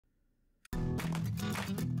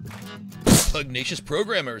Pugnacious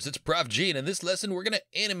programmers, it's Prof G, and in this lesson we're going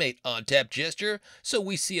to animate on-tap gesture so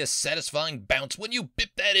we see a satisfying bounce when you bip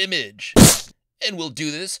that image. And we'll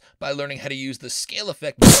do this by learning how to use the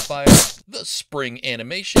scaleEffect modifier, the spring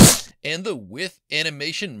animation, and the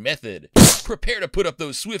withAnimation method. Prepare to put up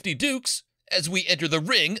those Swifty Dukes as we enter the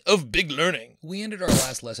ring of big learning. We ended our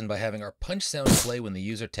last lesson by having our punch sound play when the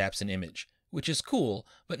user taps an image, which is cool,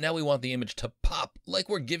 but now we want the image to pop like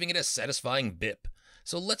we're giving it a satisfying bip.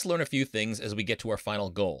 So let's learn a few things as we get to our final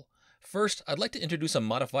goal. First, I'd like to introduce a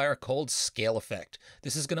modifier called scaleEffect.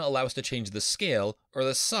 This is going to allow us to change the scale, or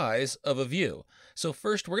the size, of a view. So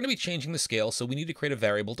first, we're going to be changing the scale, so we need to create a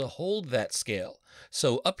variable to hold that scale.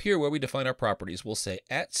 So up here where we define our properties, we'll say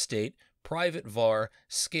 @state private var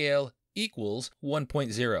scale equals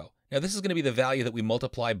 1.0. Now this is going to be the value that we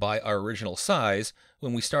multiply by our original size.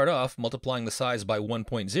 When we start off, multiplying the size by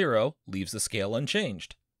 1.0 leaves the scale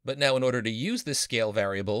unchanged. But now in order to use this scale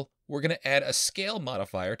variable, we're going to add a scale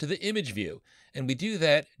modifier to the image view. And we do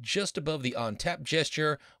that just above the on-tap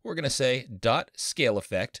gesture. We're going to say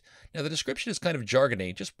 .scaleEffect. Now the description is kind of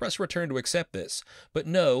jargony, just press return to accept this. But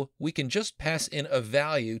no, we can just pass in a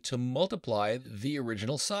value to multiply the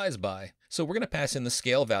original size by. So we're going to pass in the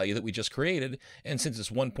scale value that we just created, and since it's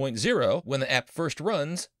 1.0, when the app first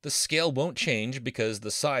runs, the scale won't change because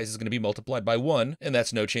the size is going to be multiplied by 1, and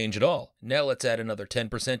that's no change at all. Now let's add another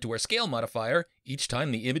 10% to our scale modifier each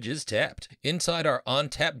time the image is tapped. Inside our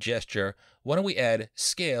on-tap gesture, why don't we add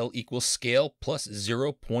scale equals scale plus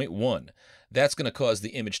 0.1. That's going to cause the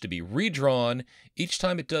image to be redrawn. Each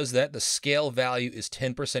time it does that, the scale value is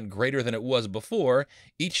 10% greater than it was before.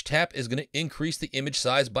 Each tap is going to increase the image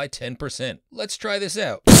size by 10%. Let's try this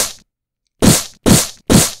out.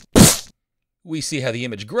 We see how the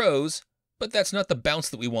image grows, but that's not the bounce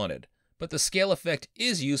that we wanted. But the scaleEffect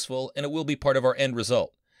is useful, and it will be part of our end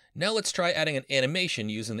result. Now let's try adding an animation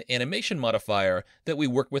using the animation modifier that we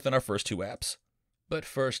worked with in our first two apps. But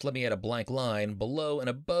first, let me add a blank line below and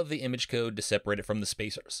above the image code to separate it from the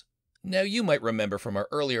spacers. Now you might remember from our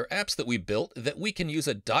earlier apps that we built that we can use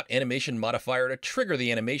a .animation modifier to trigger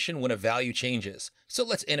the animation when a value changes. So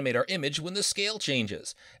let's animate our image when the scale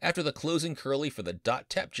changes. After the closing curly for the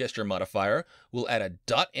 .tap gesture modifier, we'll add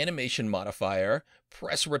a .animation modifier,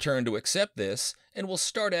 press return to accept this, and we'll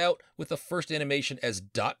start out with the first animation as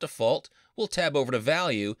 .default. We'll tab over to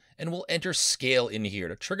value, and we'll enter scale in here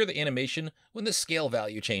to trigger the animation when the scale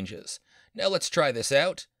value changes. Now let's try this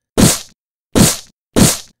out.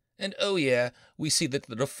 And oh yeah, we see that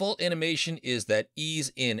the default animation is that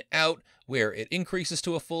ease in out, where it increases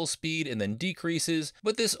to a full speed and then decreases,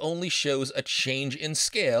 but this only shows a change in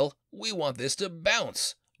scale. We want this to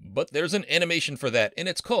bounce. But there's an animation for that, and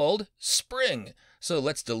it's called spring. So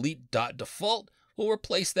let's delete .default. We'll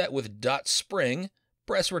replace that with .spring.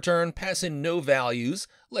 Press return, pass in no values.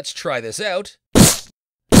 Let's try this out.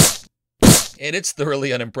 And it's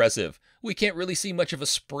thoroughly unimpressive. We can't really see much of a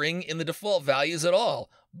spring in the default values at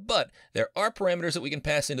all. But there are parameters that we can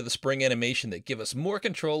pass into the spring animation that give us more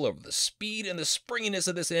control over the speed and the springiness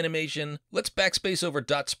of this animation. Let's backspace over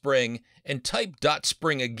 .spring and type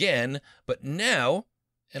 .spring again, but now,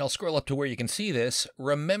 and I'll scroll up to where you can see this,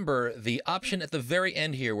 remember the option at the very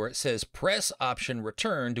end here where it says press option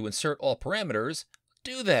return to insert all parameters.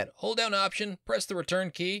 Do that. Hold down option, press the return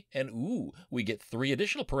key, and ooh, we get 3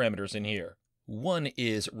 additional parameters in here. One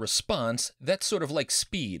is response. That's sort of like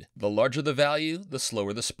speed. The larger the value, the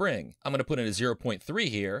slower the spring. I'm going to put in a 0.3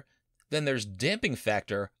 here. Then there's damping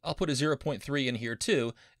factor. I'll put a 0.3 in here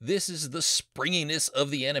too. This is the springiness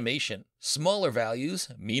of the animation. Smaller values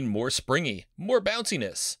mean more springy, more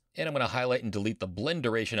bounciness. And I'm going to highlight and delete the blend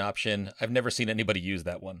duration option. I've never seen anybody use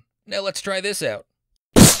that one. Now let's try this out.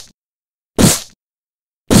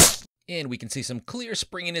 And we can see some clear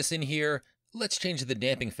springiness in here. Let's change the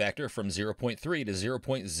damping factor from 0.3 to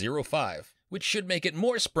 0.05, which should make it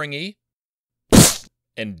more springy.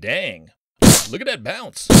 And dang, look at that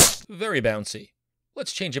bounce. Very bouncy.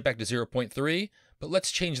 Let's change it back to 0.3, but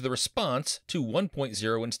let's change the response to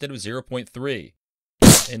 1.0 instead of 0.3.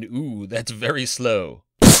 And ooh, that's very slow.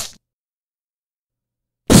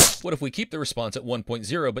 What if we keep the response at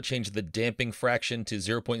 1.0 but change the damping fraction to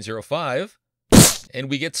 0.05? And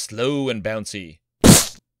we get slow and bouncy.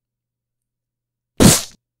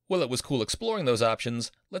 Well, it was cool exploring those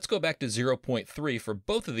options. Let's go back to 0.3 for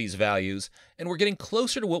both of these values, and we're getting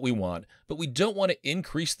closer to what we want, but we don't want to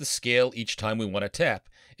increase the scale each time we want to tap.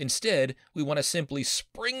 Instead, we want to simply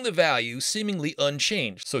spring the value seemingly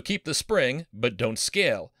unchanged. So keep the spring, but don't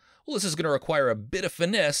scale. Well, this is going to require a bit of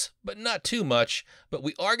finesse, but not too much. But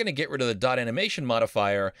we are going to get rid of the .animation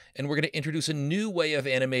modifier, and we're going to introduce a new way of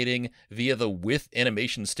animating via the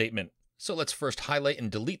withAnimation statement. So let's first highlight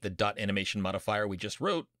and delete the .animation modifier we just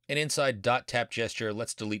wrote, and inside .tap gesture,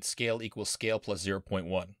 let's delete scale equals scale plus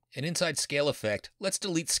 0.1. And inside scaleEffect, let's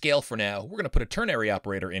delete scale for now. We're going to put a ternary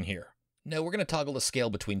operator in here. Now we're going to toggle the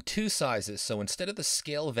scale between two sizes, so instead of the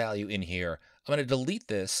scale value in here, I'm going to delete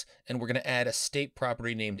this, and we're going to add a state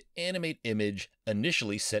property named animate image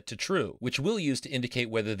initially set to true, which we'll use to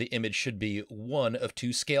indicate whether the image should be one of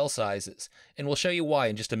two scale sizes, and we'll show you why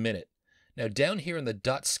in just a minute. Now down here in the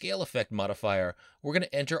 .scaleEffect modifier, we're going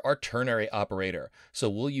to enter our ternary operator. So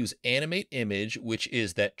we'll use animate image, which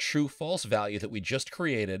is that true-false value that we just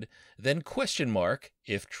created, then question mark,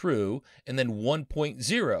 if true, and then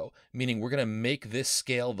 1.0, meaning we're going to make this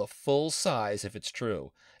scale the full size if it's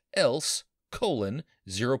true, else, colon,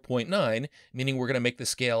 0.9, meaning we're going to make the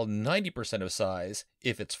scale 90% of size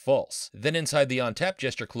if it's false. Then inside the on-tap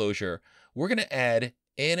gesture closure, we're going to add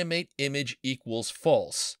animate image equals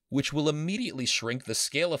false, which will immediately shrink the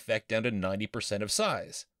scale effect down to 90% of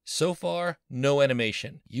size. So far, no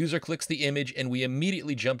animation. User clicks the image and we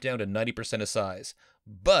immediately jump down to 90% of size.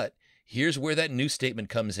 But here's where that new statement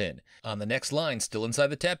comes in. On the next line, still inside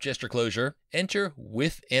the tap gesture closure, enter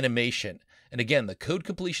withAnimation. And again, the code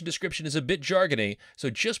completion description is a bit jargony, so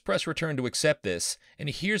just press return to accept this, and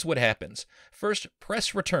here's what happens. First,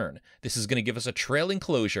 press return. This is going to give us a trailing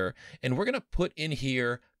closure, and we're going to put in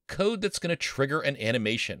here code that's going to trigger an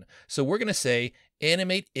animation. So we're going to say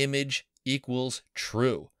animate image equals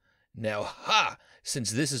true. Now,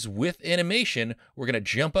 since this is withAnimation, we're going to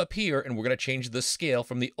jump up here and we're going to change the scale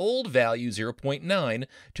from the old value 0.9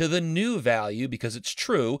 to the new value, because it's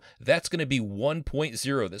true, that's going to be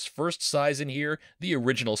 1.0, this first size in here, the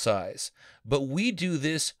original size. But we do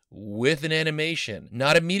this with an animation,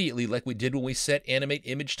 not immediately like we did when we set animate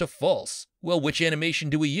image to false. Well, which animation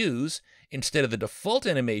do we use? Instead of the default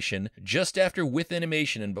animation, just after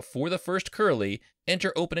withAnimation and before the first curly,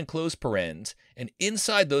 enter open and close parens, and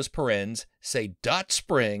inside those parens, say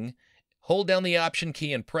 .spring, hold down the option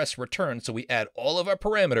key and press return so we add all of our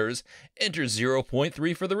parameters, enter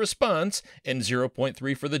 0.3 for the response, and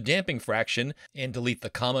 0.3 for the damping fraction, and delete the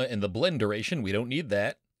comma and the blend duration, we don't need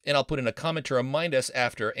that. And I'll put in a comment to remind us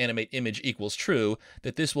after animate image equals true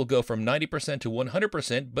that this will go from 90% to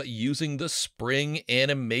 100%, but using the spring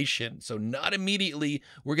animation. So not immediately,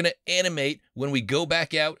 we're going to animate when we go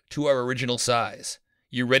back out to our original size.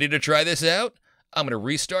 You ready to try this out? I'm going to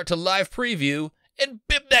restart to live preview and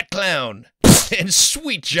bip that clown. And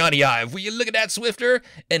sweet Johnny Ive, will you look at that, Swifter?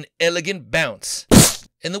 An elegant bounce.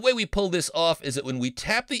 And the way we pull this off is that when we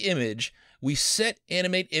tap the image, we set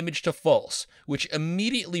animate image to false, which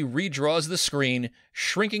immediately redraws the screen,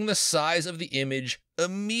 shrinking the size of the image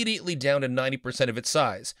immediately down to 90% of its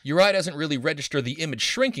size. Your eye doesn't really register the image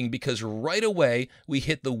shrinking because right away we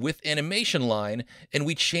hit the withAnimation line and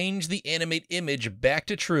we change the animate image back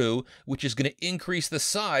to true, which is going to increase the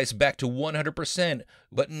size back to 100%,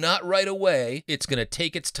 but not right away. It's going to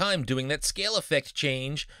take its time doing that scale effect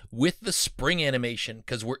change with the spring animation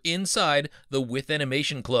because we're inside the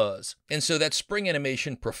withAnimation clause. And so that spring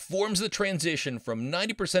animation performs the transition from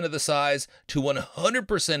 90% of the size to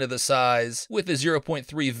 100% of the size with the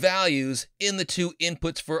 0.3 values in the two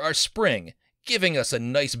inputs for our spring, giving us a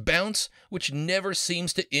nice bounce which never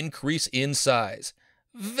seems to increase in size.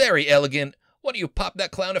 Very elegant. Why don't you pop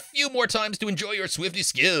that clown a few more times to enjoy your Swifty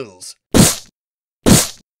skills?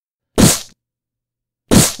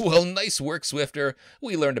 Well, nice work, Swifter.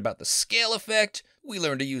 We learned about the scale effect, we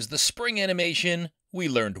learned to use the spring animation, we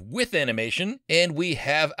learned withAnimation, and we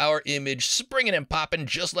have our image springing and popping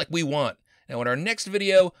just like we want. Now in our next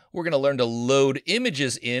video, we're going to learn to load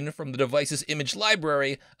images in from the device's image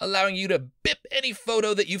library, allowing you to bip any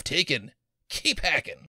photo that you've taken. Keep hacking.